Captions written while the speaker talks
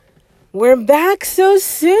We're back so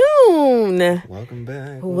soon. Welcome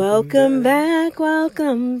back. Welcome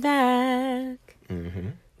back. Mm-hmm.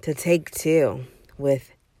 To Take Two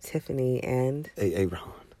with Tiffany and Aaron.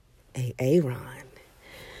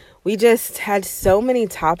 We just had so many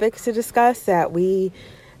topics to discuss that we,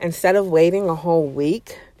 instead of waiting a whole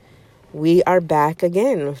week, we are back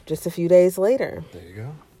again just a few days later. There you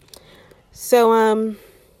go. So,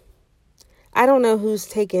 I don't know who's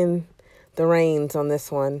taking the reins on this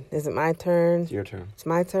one. Is it my turn? It's your turn. It's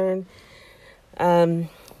my turn.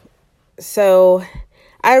 So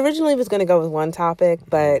I originally was going to go with one topic,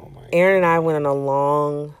 but Aaron and I went on a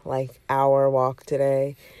long, hour walk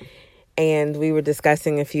today, and we were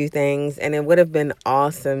discussing a few things, and it would have been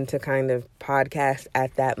awesome to kind of podcast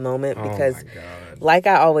at that moment because, like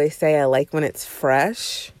I always say, I like when it's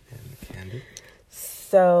fresh. And candid.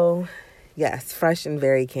 So, yes, fresh and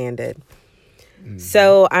very candid.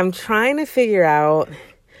 So I'm trying to figure out,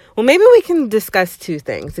 well, maybe we can discuss two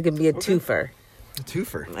things. It could be a twofer. A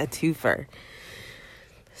twofer.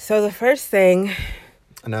 So the first thing.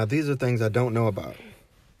 Now, these are things I don't know about.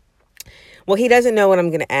 Well, he doesn't know what I'm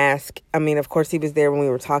going to ask. I mean, of course, he was there when we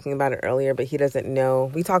were talking about it earlier, but he doesn't know.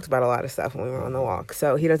 We talked about a lot of stuff when we were on the walk,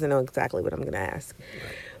 so he doesn't know exactly what I'm going to ask.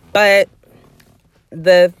 Right.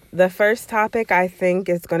 But the first topic, I think,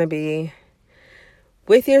 is going to be,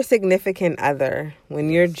 with your significant other, when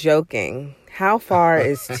you're joking, how far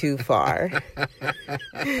is too far?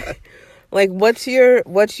 What's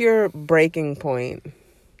your breaking point?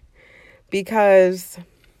 Because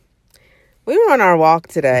we were on our walk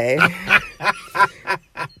today,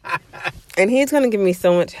 and he's going to give me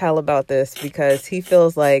so much hell about this because he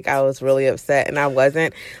feels like I was really upset and I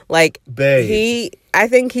wasn't. Babe. I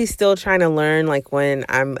think he's still trying to learn, when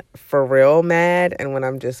I'm for real mad and when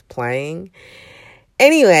I'm just playing.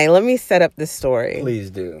 Anyway, let me set up the story. Please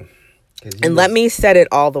do. And let me set it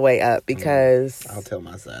all the way up because... I'll tell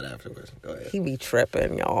my side afterwards. Go ahead. He be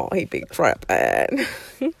tripping, y'all. He be tripping.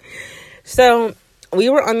 So, we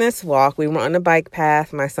were on this walk. We were on a bike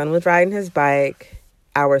path. My son was riding his bike.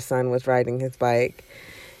 Our son was riding his bike.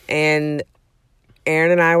 And Aaron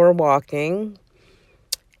and I were walking.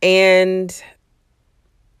 And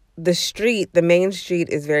the main street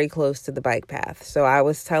is very close to the bike path. So, I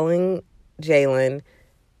was telling Jalen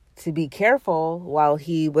to be careful while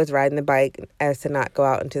he was riding the bike as to not go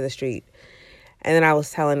out into the street. And then I was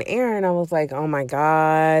telling Aaron, I was like, oh my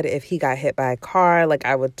God, if he got hit by a car,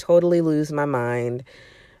 I would totally lose my mind.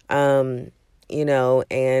 And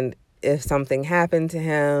if something happened to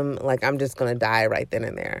him, I'm just going to die right then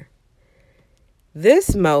and there.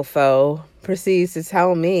 This mofo proceeds to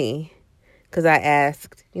tell me, because I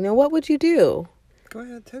asked, what would you do? Go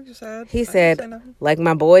ahead, take your side. He said, like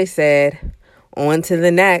my boy said, on to the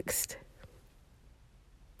next.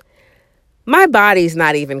 My body's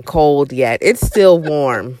not even cold yet. It's still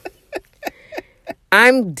warm.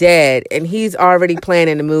 I'm dead, and he's already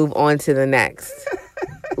planning to move on to the next.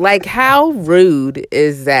 How rude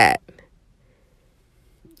is that?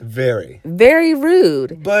 Very. Very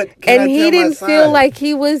rude. But he didn't feel like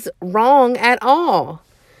he was wrong at all.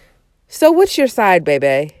 So what's your side,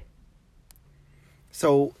 baby?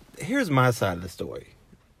 So here's my side of the story,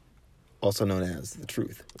 also known as the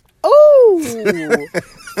truth. Oh,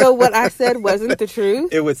 so what I said wasn't the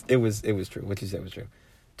truth? It was true. What you said was true,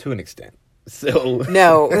 to an extent. So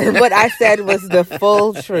no, what I said was the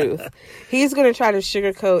full truth. He's going to try to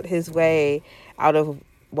sugarcoat his way out of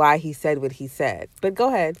why he said what he said. But go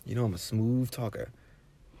ahead. I'm a smooth talker.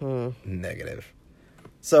 Negative.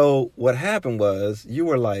 So what happened was you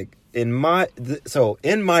were in my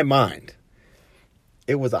mind.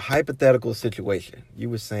 It was a hypothetical situation. You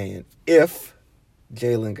were saying if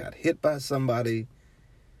Jalen got hit by somebody,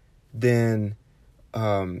 then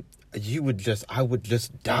I would just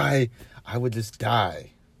die.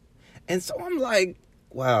 And so I'm like,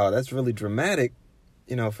 wow, that's really dramatic,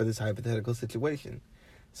 for this hypothetical situation.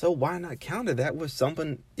 So why not counter that with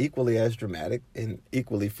something equally as dramatic and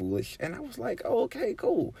equally foolish? And I was like, oh, okay,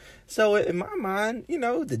 cool. So in my mind,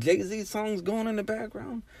 the Jay-Z song's going in the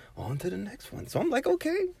background. On to the next one. So I'm like,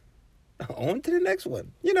 okay, on to the next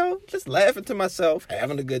one. Just laughing to myself,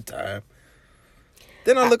 having a good time.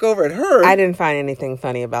 Then I look over at her. I didn't find anything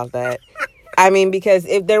funny about that. I mean, because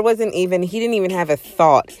if there wasn't even, he didn't even have a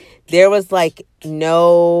thought. There was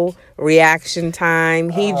no reaction time.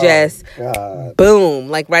 He just, boom.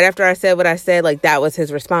 Right after I said what I said, that was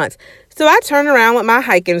his response. So I turned around with my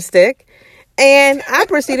hiking stick and I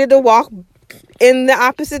proceeded to walk in the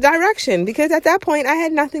opposite direction because at that point I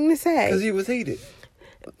had nothing to say. Because he was heated.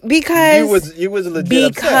 Because you was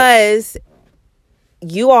legit upset.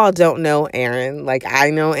 you all don't know Aaron like I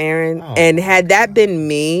know Aaron. Oh, And had that been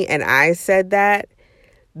me and I said that,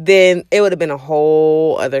 then it would have been a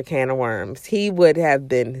whole other can of worms. He would have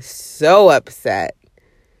been so upset.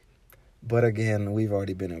 But again, we've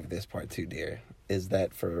already been over this part too, dear. Is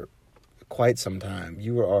that for quite some time,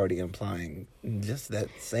 you were already implying just that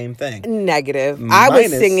same thing. Negative. I was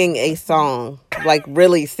singing a song, like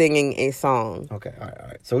really singing a song. Okay, all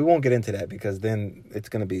right. So we won't get into that because then it's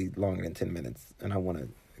going to be longer than 10 minutes, and I want to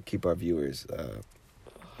keep our viewers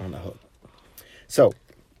on the hook. So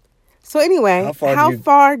anyway, how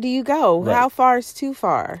far do you go? Right. How far is too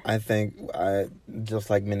far? I think, just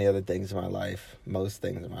like many other things in my life, most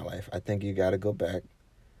things in my life, I think you got to go back.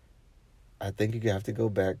 I think you have to go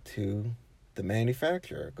back to the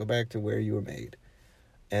manufacturer. Go back to where you were made.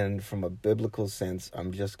 And from a biblical sense,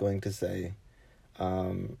 I'm just going to say,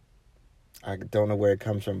 I don't know where it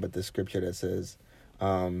comes from, but the scripture that says,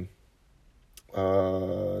 dwell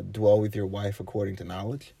with your wife according to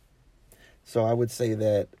knowledge. So I would say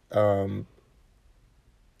that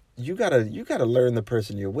you gotta learn the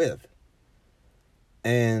person you're with.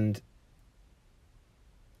 And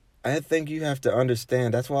I think you have to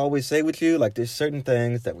understand. That's why I always say with you, like, there's certain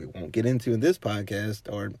things that we won't get into in this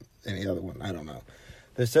podcast or any other one. I don't know.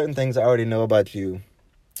 There's certain things I already know about you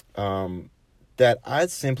that I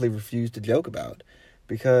simply refuse to joke about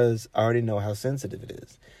because I already know how sensitive it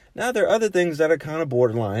is. Now, there are other things that are kind of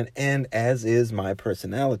borderline, and as is my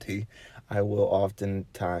personality, I will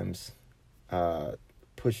oftentimes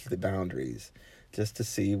push the boundaries just to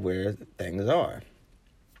see where things are.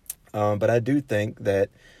 But I do think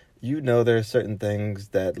that there are certain things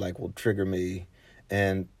that like will trigger me,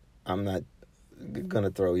 and I'm not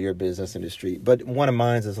gonna throw your business in the street. But one of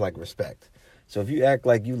mine is like respect. So if you act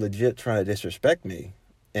like you legit trying to disrespect me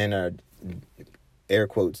and are air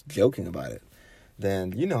quotes joking about it,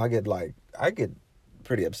 then I get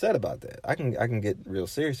pretty upset about that. I can get real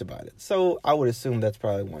serious about it. So I would assume that's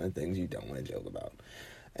probably one of the things you don't want to joke about.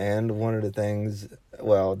 And one of the things,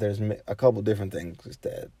 well, there's a couple different things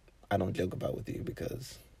that I don't joke about with you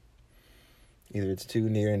because either it's too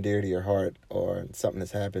near and dear to your heart or something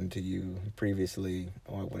that's happened to you previously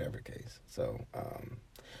or whatever case. So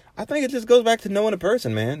I think it just goes back to knowing the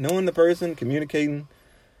person, man. Knowing the person, communicating.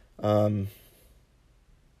 And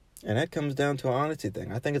that comes down to an honesty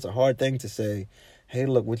thing. I think it's a hard thing to say, hey,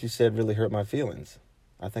 look, what you said really hurt my feelings.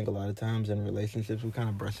 I think a lot of times in relationships, we kind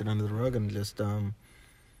of brush it under the rug and just,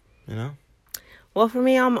 Well, for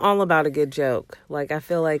me, I'm all about a good joke. Like, I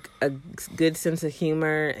feel like a good sense of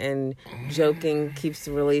humor and joking keeps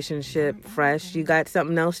the relationship fresh. You got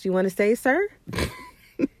something else you want to say, sir?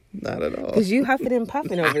 Not at all. Because you huffing and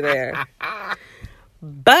puffing over there.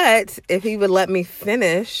 But if he would let me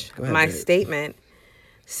finish my statement,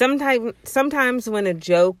 sometimes when a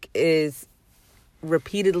joke is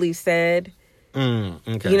repeatedly said,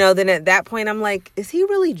 okay. Then at that point I'm like, is he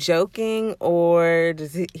really joking or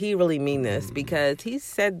does he really mean this? Because he's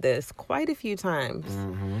said this quite a few times.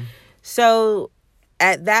 Mm-hmm. So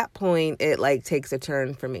at that point it like takes a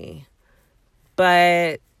turn for me.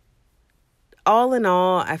 But all in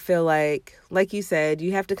all, I feel like you said,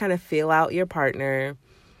 you have to kind of feel out your partner,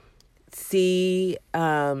 see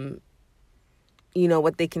what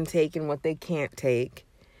they can take and what they can't take.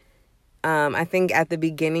 I think at the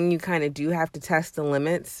beginning, you kind of do have to test the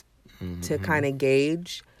limits to kind of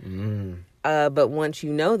gauge. But once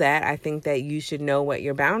you know that, I think that you should know what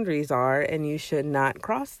your boundaries are and you should not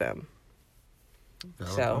cross them.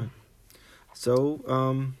 Yeah.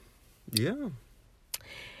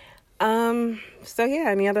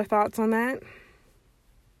 Any other thoughts on that?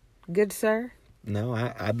 Good, sir? No,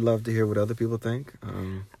 I'd love to hear what other people think.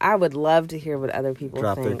 I would love to hear what other people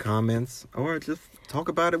drop think. Their comments or just talk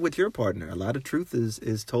about it with your partner. A lot of truth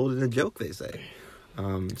is told in a joke, they say.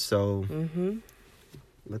 Let's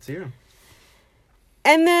hear them.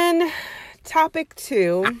 And then topic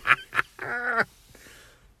 2.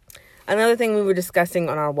 Another thing we were discussing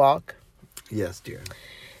on our walk. Yes, dear.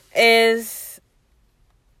 Is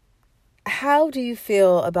how do you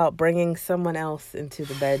feel about bringing someone else into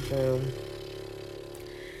the bedroom?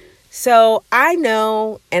 So I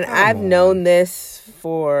know, and I've known this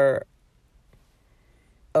for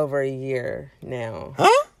over a year now.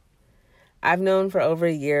 Huh? I've known for over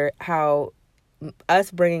a year how us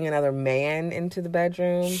bringing another man into the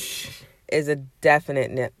bedroom is a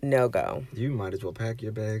definite no-go. You might as well pack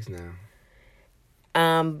your bags now.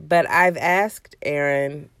 But I've asked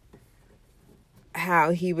Aaron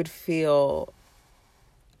how he would feel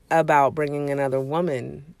about bringing another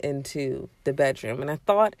woman into the bedroom. And I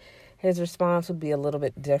thought his response would be a little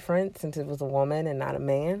bit different since it was a woman and not a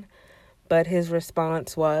man. But his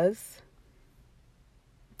response was,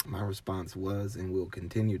 My response was and will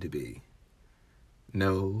continue to be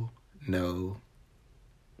no, no,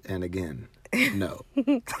 and again, no.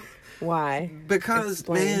 Why? Because,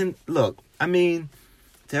 Explain. man, look, I mean,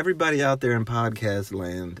 to everybody out there in podcast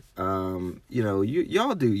land,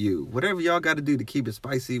 y'all do you. Whatever y'all got to do to keep it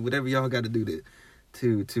spicy, whatever y'all got to do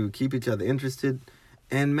to keep each other interested.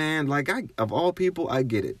 And, man, like, of all people, I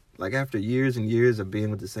get it. Like, after years and years of being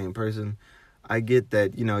with the same person, I get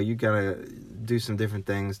that, you got to do some different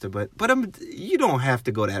things but you don't have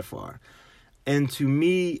to go that far. And to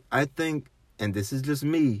me, I think, and this is just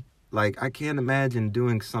me, like, I can't imagine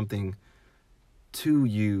doing something to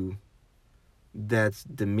you that's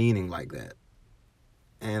demeaning like that.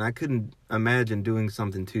 And I couldn't imagine doing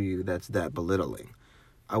something to you that's that belittling.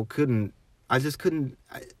 I just couldn't,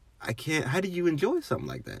 I can't, how do you enjoy something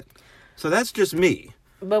like that? So that's just me.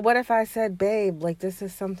 But what if I said, babe, like, this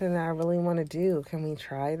is something that I really want to do. Can we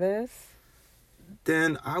try this?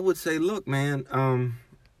 Then I would say, look, man,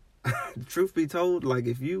 truth be told, like,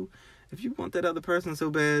 if you want that other person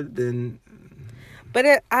so bad, then...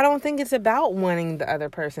 But I don't think it's about wanting the other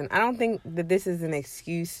person. I don't think that this is an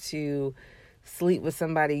excuse to sleep with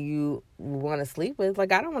somebody you want to sleep with.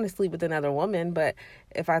 Like, I don't want to sleep with another woman, but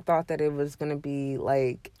if I thought that it was going to be,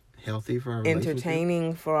 like... healthy for our relationship?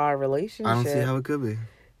 Entertaining for our relationship. I don't see how it could be.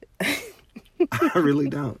 I really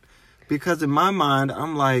don't. Because in my mind,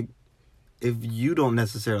 I'm like, if you don't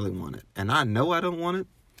necessarily want it, and I know I don't want it,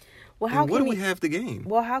 well, how what can do we have to gain?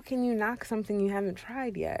 Well, how can you knock something you haven't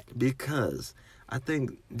tried yet? Because I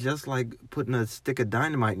think just like putting a stick of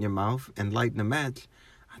dynamite in your mouth and lighting a match,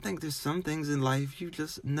 I think there's some things in life you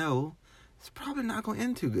just know it's probably not going to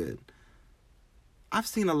end too good. I've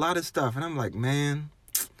seen a lot of stuff, and I'm like, man,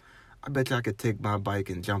 I bet you I could take my bike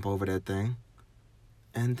and jump over that thing.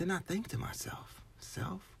 And then I think to myself, I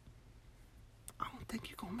don't think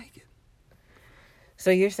you're going to make it. So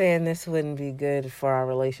you're saying this wouldn't be good for our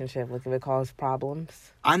relationship, like if it caused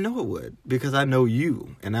problems? I know it would, because I know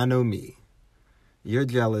you and I know me. You're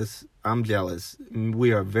jealous. I'm jealous.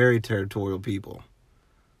 We are very territorial people.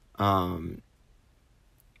 So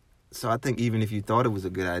I think even if you thought it was a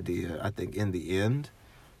good idea, I think in the end,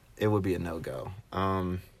 it would be a no-go.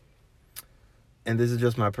 And this is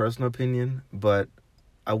just my personal opinion, but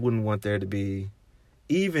I wouldn't want there to be,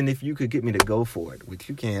 even if you could get me to go for it, which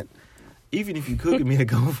you can't, even if you could get me to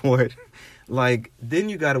go for it, like, then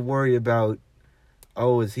you got to worry about,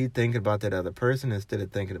 oh, is he thinking about that other person instead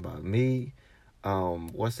of thinking about me?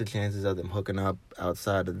 What's the chances of them hooking up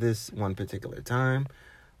outside of this one particular time?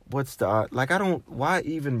 Why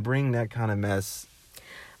even bring that kind of mess?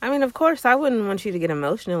 I mean, of course, I wouldn't want you to get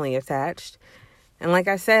emotionally attached. And like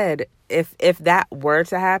I said, if that were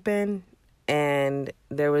to happen and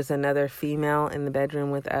there was another female in the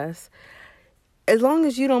bedroom with us, as long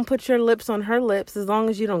as you don't put your lips on her lips, as long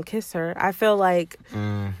as you don't kiss her, I feel like...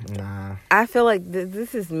 nah. I feel like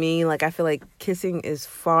this is me. Like, I feel like kissing is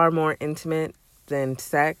far more intimate than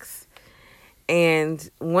sex. And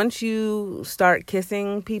once you start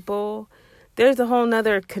kissing people, there's a whole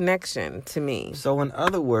nother connection to me. So in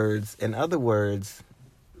other words,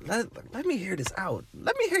 let me hear this out.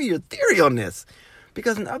 Let me hear your theory on this.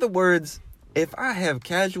 Because in other words, if I have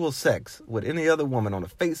casual sex with any other woman on the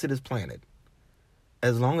face of this planet,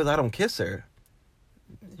 as long as I don't kiss her,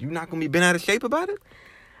 you're not going to be bent out of shape about it?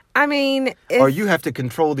 I mean... Or you have to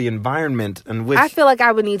control the environment in which... I feel like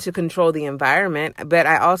I would need to control the environment, but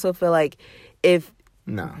I also feel like if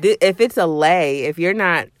it's a lay, if you're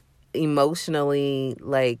not emotionally,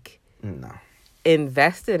 like,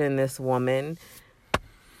 invested in this woman,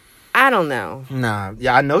 I don't know. Nah,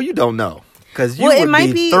 yeah, I know you don't know. Because you Well,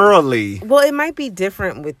 would be thoroughly... Well, it might be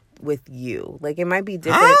different with you. Like, it might be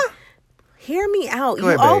different... Huh? Hear me out. Go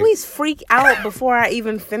ahead, You always freak out before I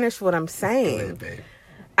even finish what I'm saying. Go ahead, babe.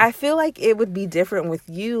 I feel like it would be different with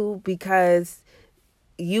you because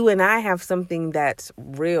you and I have something that's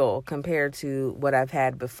real compared to what I've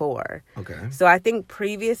had before. Okay. So I think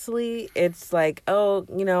previously it's like, oh,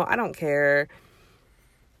 I don't care,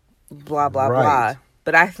 blah, blah, Right. blah.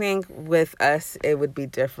 But I think with us, it would be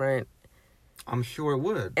different. I'm sure it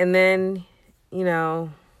would. And then, yeah.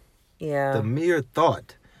 The mere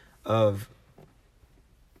thought of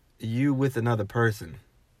you with another person.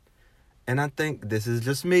 And I think this is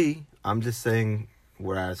just me. I'm just saying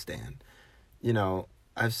where I stand.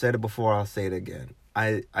 I've said it before. I'll say it again.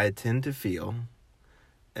 I tend to feel,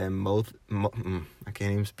 and I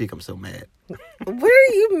can't even speak. I'm so mad. What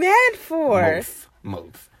are you mad for?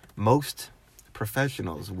 Most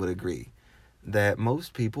professionals would agree that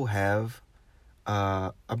most people have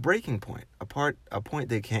a breaking point, a point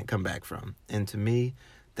they can't come back from. And to me,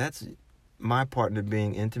 that's my partner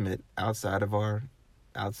being intimate outside of our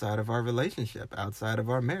outside of our relationship, outside of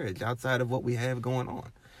our marriage, outside of what we have going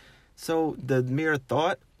on. So the mere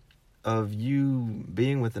thought of you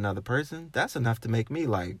being with another person, that's enough to make me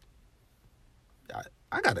like,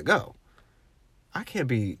 I gotta go. I can't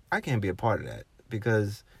be a part of that,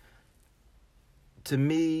 because to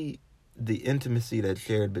me, the intimacy that's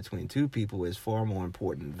shared between two people is far more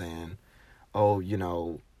important than,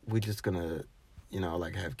 we're just gonna,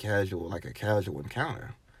 like have a casual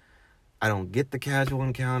encounter. I don't get the casual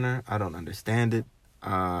encounter. I don't understand it.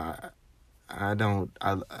 I don't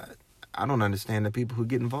understand the people who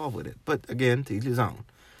get involved with it. But again, to each his own.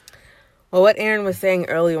 Well, what Aaron was saying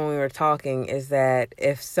earlier when we were talking is that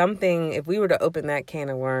if we were to open that can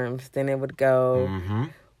of worms, then it would go,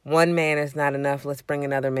 one man is not enough, let's bring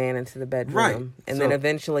another man into the bedroom. Right. And then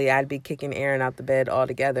eventually I'd be kicking Aaron out the bed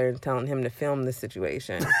altogether and telling him to film the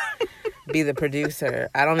situation. Be the producer.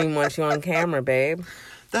 I don't even want you on camera, babe.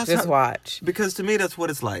 Just watch. Because to me, that's what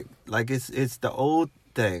it's like. Like, it's the old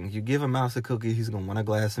thing. You give a mouse a cookie, he's going to want a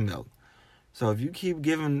glass of milk. So if you keep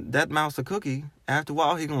giving that mouse a cookie, after a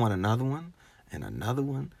while, he's going to want another one, and another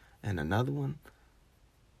one, and another one.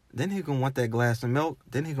 Then he's going to want that glass of milk.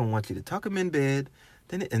 Then he's going to want you to tuck him in bed.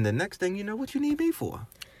 And the next thing you know, what you need me for?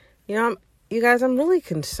 You guys, I'm really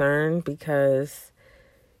concerned because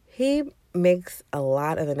he makes a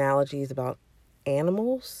lot of analogies about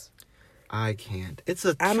animals. I can't. It's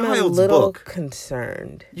a I'm child's a little book.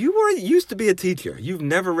 concerned. You used to be a teacher. You've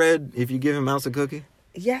never read If You Give a Mouse a Cookie?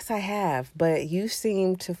 Yes, I have. But you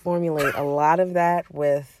seem to formulate a lot of that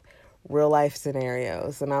with real life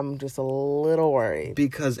scenarios. And I'm just a little worried.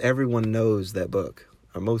 Because everyone knows that book.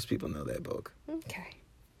 Or most people know that book. Okay.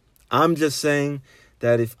 I'm just saying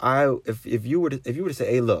that if you were to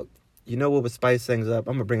say, hey, look, you know what would spice things up?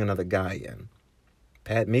 I'm going to bring another guy in.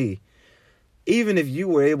 Pat me. Even if you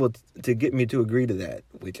were able to get me to agree to that,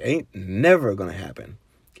 which ain't never going to happen.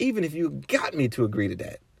 Even if you got me to agree to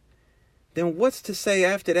that, then what's to say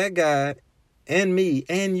after that guy and me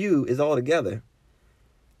and you is all together?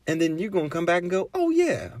 And then you're going to come back and go, oh,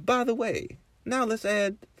 yeah, by the way, now let's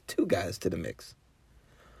add 2 guys to the mix.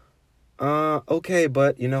 Okay,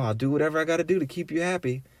 but, I'll do whatever I got to do to keep you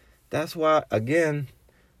happy. That's why, again,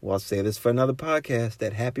 I'll say this for another podcast,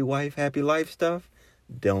 that happy wife, happy life stuff,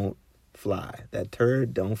 don't fly. That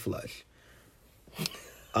turd don't flush.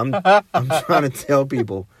 I'm trying to tell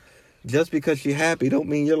people, just because you're happy don't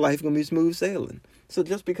mean your life going to be smooth sailing. So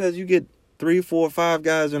just because you get 3, 4, 5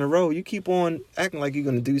 guys in a row, you keep on acting like you're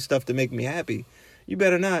going to do stuff to make me happy. You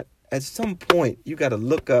better not. At some point, you got to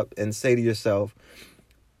look up and say to yourself,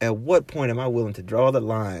 at what point am I willing to draw the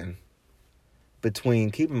line between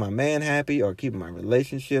keeping my man happy or keeping my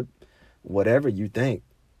relationship, whatever you think,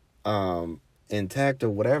 intact or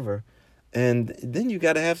whatever? And then you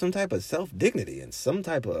got to have some type of self-dignity and some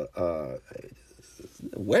type of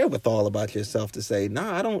wherewithal about yourself to say,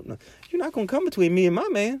 nah, you're not going to come between me and my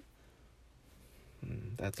man.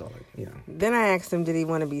 That's all, Then I asked him, did he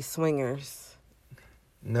want to be swingers?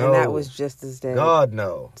 No. And that was just as dead. God,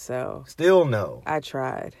 no. So. Still no. I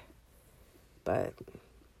tried. But.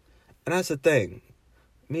 And that's the thing.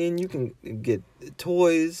 Me and you can get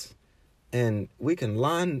toys and we can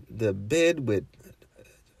line the bed with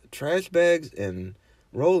trash bags and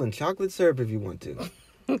roll in chocolate syrup if you want to.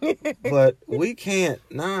 But we can't.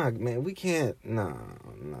 Nah, man. We can't. No.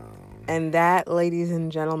 And that, ladies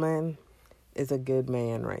and gentlemen, is a good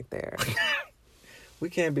man right there.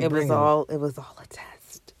 We can't be It was all a test.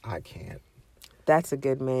 I can't. That's a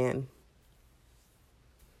good man.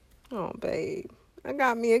 Oh, babe. I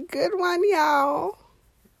got me a good one, y'all.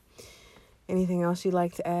 Anything else you'd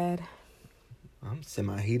like to add? I'm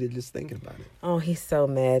semi-heated just thinking about it. Oh, he's so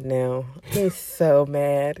mad now. He's so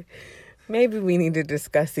mad. Maybe we need to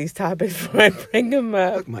discuss these topics before I bring him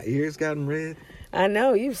up. Look, my ears gotten red. I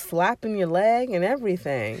know. You slapping your leg and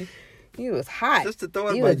everything. You was hot. Just the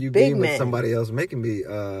thought about you being with somebody else making me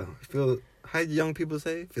feel, how young people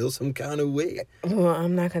say, feel some kind of way. Well,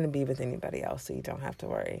 I'm not going to be with anybody else, so you don't have to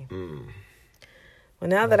worry. Well,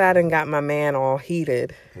 now that I done got my man all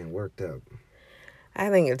heated. And worked up. I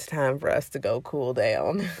think it's time for us to go cool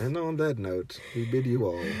down. And on that note, we bid you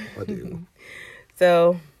all adieu.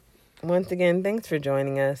 So, once again, thanks for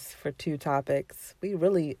joining us for 2 topics. We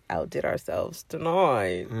really outdid ourselves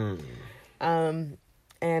tonight.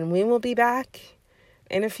 And we will be back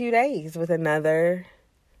in a few days with another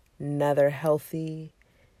healthy,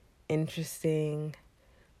 interesting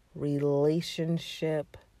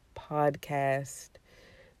relationship podcast.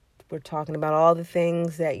 We're talking about all the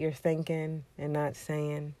things that you're thinking and not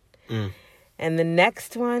saying. And the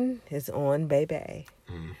next one is on baby.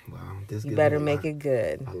 Wow, this You gives better me make it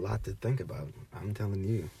good. a lot to think about. I'm telling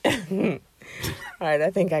you. All right,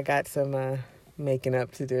 I think I got some making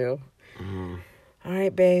up to do. Mm, All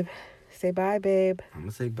right, babe. Say bye, babe. I'm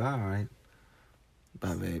gonna say bye. All right.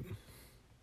 Bye, babe.